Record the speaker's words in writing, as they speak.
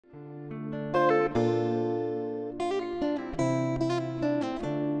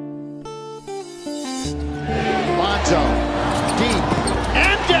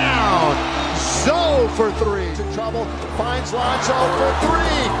double, finds Lonzo for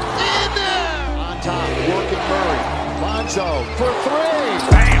three, in there! On top, working Murray. Lonzo for three,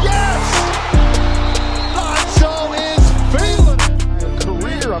 bam! Yes! Lonzo is feeling it!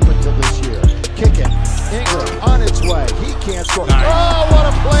 Career up until this year. Kick it, Ingram on its way, he can't score. Nice. Oh, what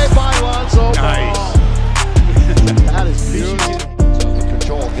a play by Lonzo! Nice. That is beautiful.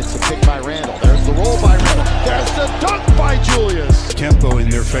 Control gets the pick by Randall. There's the roll by Randall. There's the dunk by Julius. Tempo in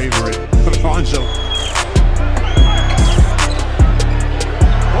their favorite. Lonzo.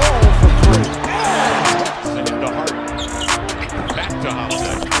 Ball for three. Send it to Hart. Back to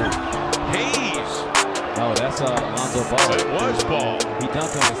Hopkins. Hayes. Oh, that's Lonzo Ball. It was Ball. He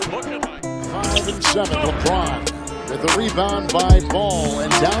dunked on his Looking like 5 and 7. LeBron with the rebound by Ball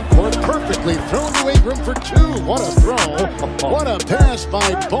and down court perfectly thrown to Ingram for two. What a throw. What a pass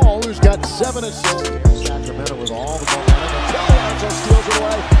by Ball, who's got 7 assists. Sacramento with all the momentum until Lonzo steals it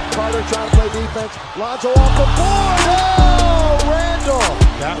away. Carter trying to play defense. Lonzo off the board. Oh, Randall.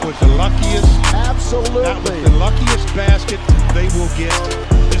 That was the luckiest. Absolutely. That was the luckiest basket they will get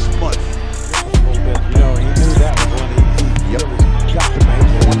this month. a little bit. You know, he knew that was one he really got to make.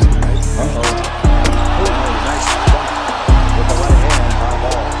 He wants to make. Nice bump with the right hand by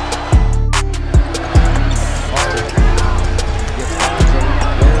Ball.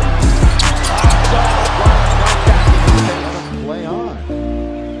 Play on.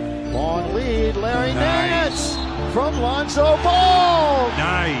 Long lead, Larry Nance from Lonzo Ball.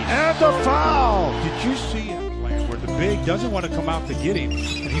 Nice. And the foul. Did you see it where the big doesn't want to come out to get him, and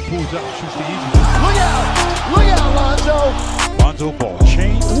he pulls up and shoots the easy one? Look out! Look out, Lonzo! Lonzo Ball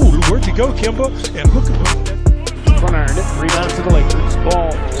chain. Ooh, where'd you go, Kimba? And look at that. Front iron it, rebound to the Lakers.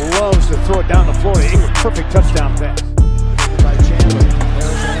 Ball loves to throw it down the floor. Ingram, perfect touchdown pass. By Chandler.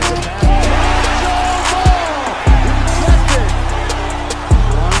 There's the pass.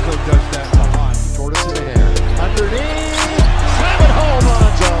 Lonzo does that a lot. Tortoise in the hair. Underneath. Slam it home,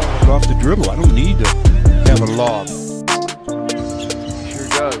 Lonzo. Off the dribble. I don't need to have a lob. Sure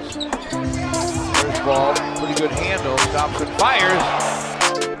does. There's Ball. Pretty good handle. Stops and fires.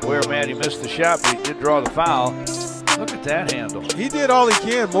 Where Matty missed the shot, but he did draw the foul. Look at that handle. He did all he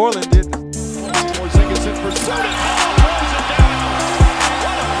can. Moreland did. 4 seconds in for Sutter. Throws it down.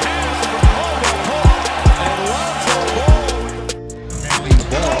 What a pass from Ball. And Lonzo Ball. Manly the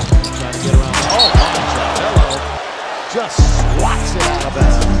ball. Trying to get around. Oh, Lonzo. Just swats it out of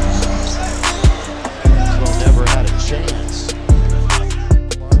bounds. Well, never had a chance.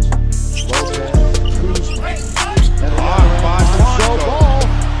 Lopez, Kuzma, and Lonzo Ball.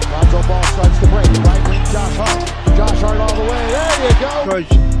 Lonzo Ball starts to break. Right wing, Josh Hart. Josh Hart all the way. There you go. Because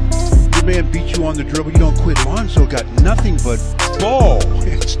your man beat you on the dribble, you don't quit. Lonzo got nothing but ball.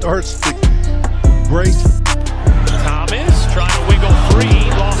 It starts to break. Thomas trying to wiggle free.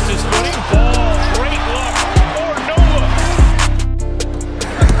 Lost his footing. Ball. Great look for Noah.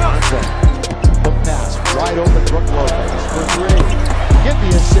 Lonzo. The pass. Wide open. Brook Lopez for three. Give the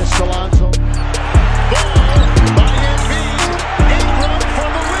assist to Lonzo. Ball by Embiid. Ingram for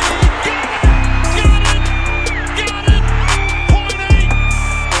the lead. Got it. Point 8.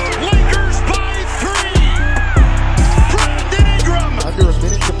 Lakers by 3. Brandon Ingram. Under a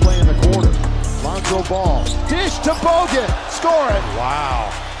minute to play in the quarter. Lonzo Ball. Dish to Bogut. Score it.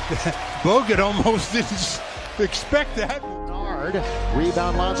 Wow. Bogut almost didn't expect that. Hard.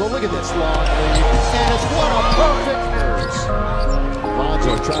 Rebound Lonzo. Look at this long lead. And it's what a perfect pass.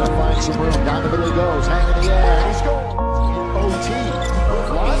 Lonzo trying to find some room. Down the middle he goes. Hang in the air. And he's going. OT.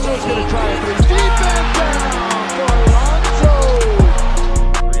 Lonzo's going to try a three. Defense down for Lonzo.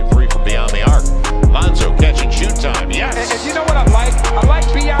 3 of 3 from beyond the arc. Lonzo catch and shoot time. Yes. And you know what I like? I like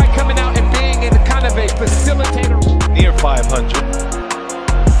B.I. coming out and being in kind of a facilitator. Near 500.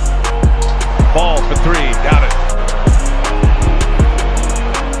 Ball for 3. Got it.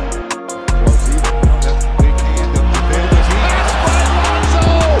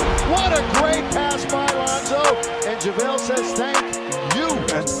 What a great pass by Lonzo. And JaVale says thank you.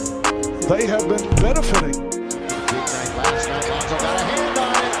 And they have been benefiting. Big night last night. Lonzo got a hand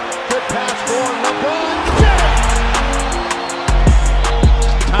on it. Good pass for LeBron.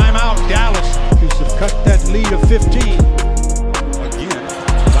 Timeout, Dallas. To cut that lead of 15. Again.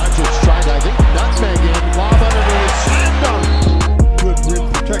 Doncic tried, I think, nutmeg in. Lob underneath. Slam dunk. Good rim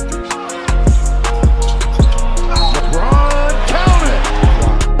protectors. LeBron counted.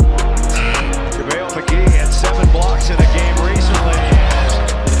 JaVale McGee had 7 blocks in a game recently.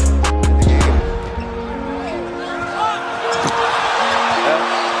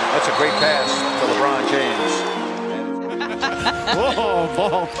 That's a great pass to LeBron James. Whoa,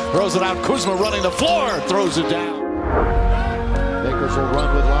 Ball throws it out. Kuzma running the floor. Throws it down. Lakers will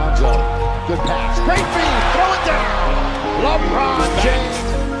run with Lonzo. Good pass. Great feed. Throw it down. LeBron James.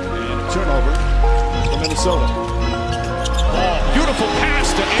 And a turnover for Minnesota. Beautiful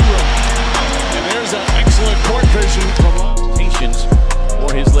pass to Ingram. And there's an excellent court vision from Lonzo. Patience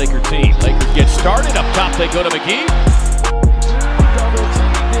for his Laker team. Lakers get started. Up top they go to McGee. Double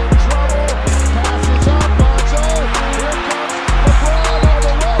team in trouble. Passes up. Lonzo. Here comes LeBron all the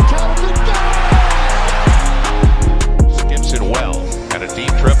way. Count it. Skips it well. And a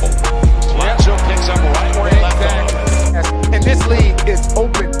deep triple. Lonzo picks up right where he left off. And this league is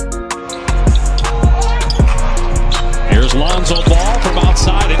open. Here's Lonzo ball from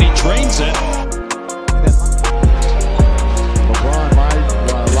outside, and he drains it. LeBron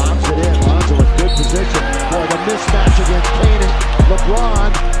lobs it in. Lonzo in good position. Boy, the mismatch against Kane and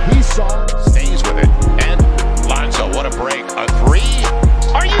LeBron. He saw it. Stays with it. And Lonzo, what a break. A three?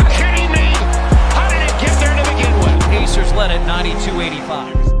 Are you kidding me? How did it get there to begin with? Pacers led at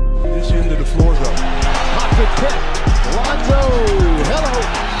 92-85. This end of the floor, though. Pocket pick. Lonzo. Hello.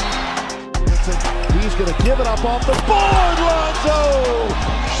 He's going to give it up off the board. Lonzo.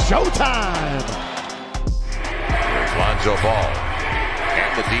 Showtime. There's Lonzo ball.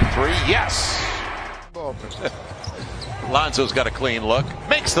 And the deep three. Yes. Lonzo's got a clean look.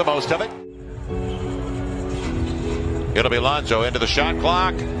 Makes the most of it. It'll be Lonzo into the shot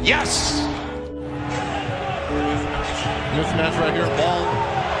clock. Yes. Mismatch right here. Ball.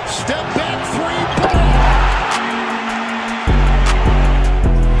 Step back three.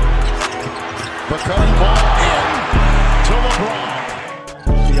 Bacardi ball in to LeBron.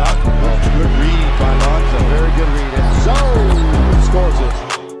 Good read by Lonzo. Very good read. And so scores it.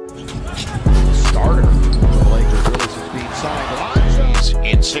 Starter. The Lakers really since being signed. Lonzo.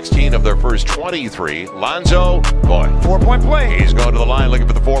 He's in 16 of their first 23. Lonzo, boy. 4-point play. He's going to the line looking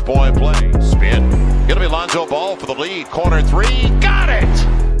for the 4-point play. Spin. Gonna be Lonzo ball for the lead. Corner three. Got it!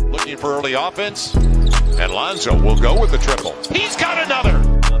 Looking for early offense. And Lonzo will go with the triple. He's got another!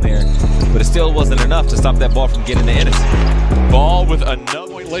 On there, but it still wasn't enough to stop that ball from getting to Ennis. Ball with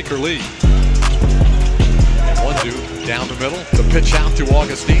another Laker lead. And Lonzo down the middle. The pitch out to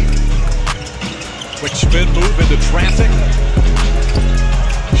Augustine. Quick spin move into traffic.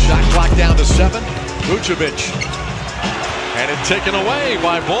 Shot clock down to 7. Vucevic. And it taken away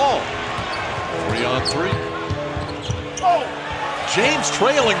by Ball. 3 on 3. Oh! James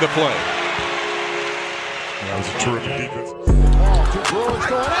trailing the play. That was a terrific defense. Ball, two Bruins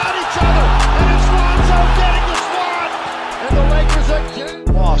going at each other. And it's Lonzo getting the swat. And the Lakers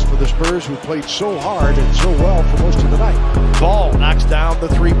again. Loss for the Spurs, who played so hard and so well for most of the night. Ball knocks down the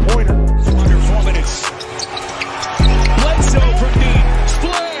three-pointer. Under 4 minutes. Bledsoe from deep.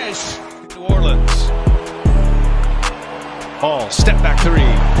 Splash! New Orleans. Ball, step back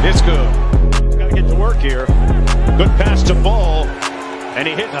three. It's good. He's got to get to work here. Good pass to Ball. And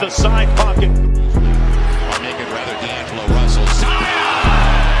he hit the side pocket. Or make it rather D'Angelo Russell. Zion!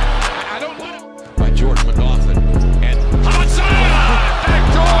 I don't want it. By George McLaughlin. And how about Zion? Back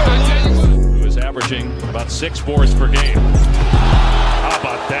door! Who is averaging about 6 boards per game. How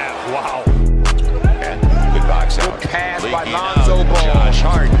about that? Wow. And good box out. Good pass by Leaking Lonzo out. Ball. Josh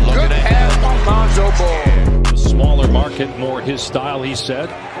Hart looking Good pass by Lonzo Ball. A smaller market, more his style, he said.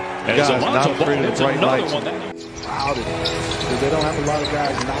 And Guys, Lonzo not Ball, afraid of it's bright another lights. one that Crowded. Because they don't have a lot of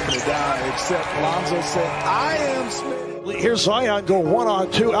guys knocking it down, except Lonzo said, I am Smith. Here's Zion go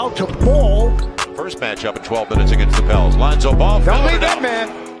 1-on-2 out to Ball. First matchup in 12 minutes against the Pels. Lonzo ball. Don't leave it that up. man.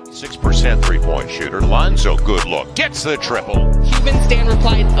 6% three-point shooter. Lonzo, good look. Gets the triple. Cuban Stan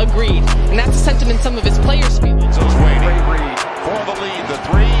replied, agreed. And that's a sentiment some of his players feel. Lonzo's waiting for the lead. The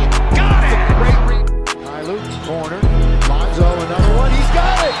three. Got it! Great read. Kylu, corner. Lonzo, another one. He's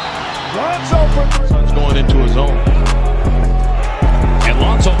got it. Lonzo for three. Sun's going into his own. And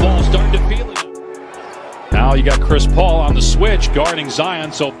Lonzo Ball starting to feel it. Now you got Chris Paul on the switch guarding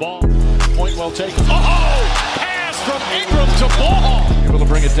Zion, so Ball. Point well taken. Oh! Pass from Ingram to Ball. Able to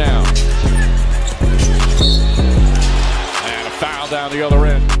bring it down. And a foul down the other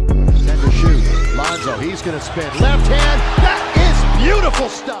end. 10 to shoot. Lonzo, he's going to spin. Left hand. That is beautiful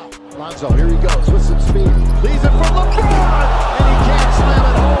stuff. Lonzo, here he goes with some speed. Leaves it for LeBron. And he can't slam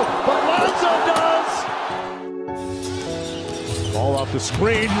it home. But Lonzo does. Ball off the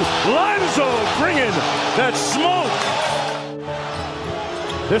screen. Lonzo bringing that smoke.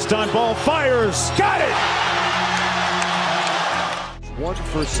 This time Ball fires. Got it. 1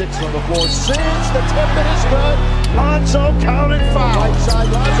 for 6 on the floor. Since the tip is good. Lonzo counted foul. Right side,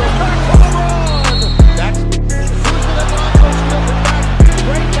 Lonzo back for LeBron. That's Houston and Lonzo split it back.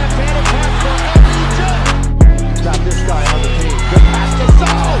 Great left-handed pass for LBJ. Got this guy on the team. Good pass to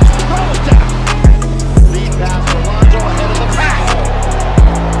Sol. Throw it down. Lead pass for Lonzo ahead of the pack.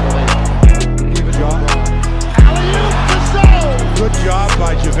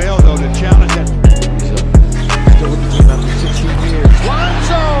 by JaVale, though, to challenge that. Still with the team after 16 years.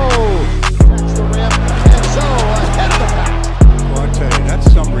 Lonzo! That's the rim. And so ahead of the pack. Well, I tell you, that's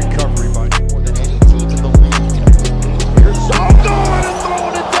some recovery by More than any team in the league. Here's so going and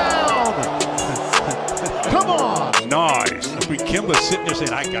throwing it down. Come on. nice. Kimba's sitting there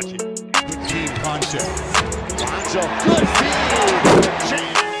saying, I got you. Good team concept. Lonzo, good feed.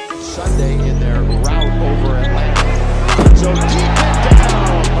 Sunday in their route over Atlanta. Lonzo deep and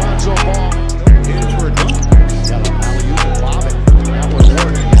down. Lonzo ball. In for a dunk. Got an alley-oop and lob it. Now we're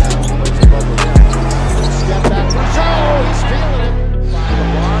warning you now. Plays above the rim. Step back for Zoe. He's feeling it. Find the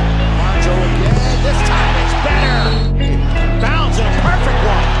block. Lonzo again. This time it's better. Bounds in a perfect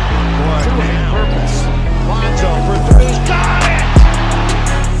one. Boy, doing purpose. Lonzo for three. Got it.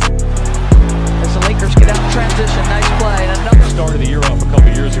 As the Lakers get out in transition, nice play. And another started the year off a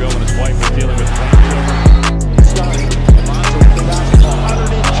couple years ago when his wife was dealing with grandchildren. Lonzo with the basketball.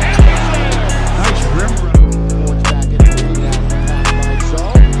 Underneath. Nice rim. Boards back in.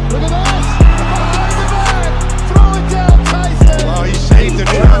 Look at this. Behind the back. Throw it down, Tyson. Well, he saved the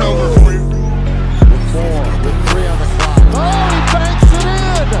turnover for you. With 3 on the clock. Oh, he banks it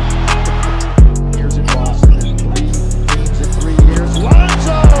in. Here's in Boston in 3 games in 3 years.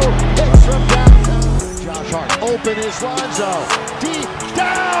 Lonzo hits from downtown. Josh Hart. Open is Lonzo. Deep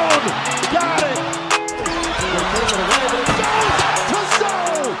down. Got it.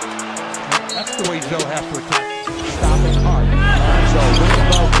 That's the way Zoe has to attack. Stopping Hart. Lonzo.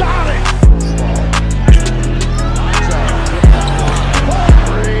 Rainbow. Got it. Lonzo.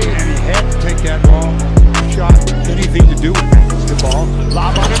 And he had to take that ball. Shot. Anything to do with it. The ball.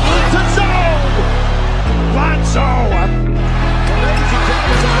 Lob on it. To Zoe. Lonzo.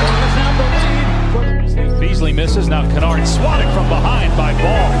 Beasley misses. Now Kennard swatted from behind by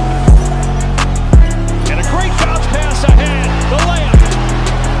Ball. And a great bounce pass ahead. The layup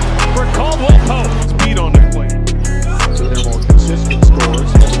for Caldwell Pope. Speed on the play. So they're more consistent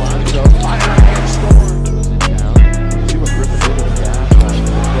scores. Lonzo fire and score. Down. See what Griffin did with the gas.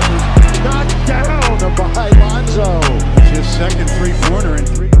 Knocked down by Lonzo. His second three-pointer in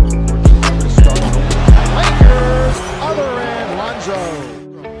 3. Lakers, other end, Lonzo.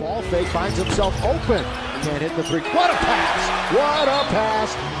 Ball fake finds himself open. Can't hit the 3. What a pass! What a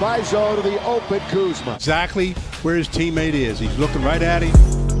pass by Zoe to the open Kuzma. Exactly where his teammate is. He's looking right at him.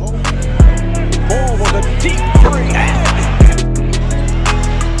 Ball with a deep 3.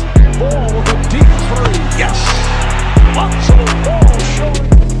 Ball with a deep 3. Yes. Lonzo Ball.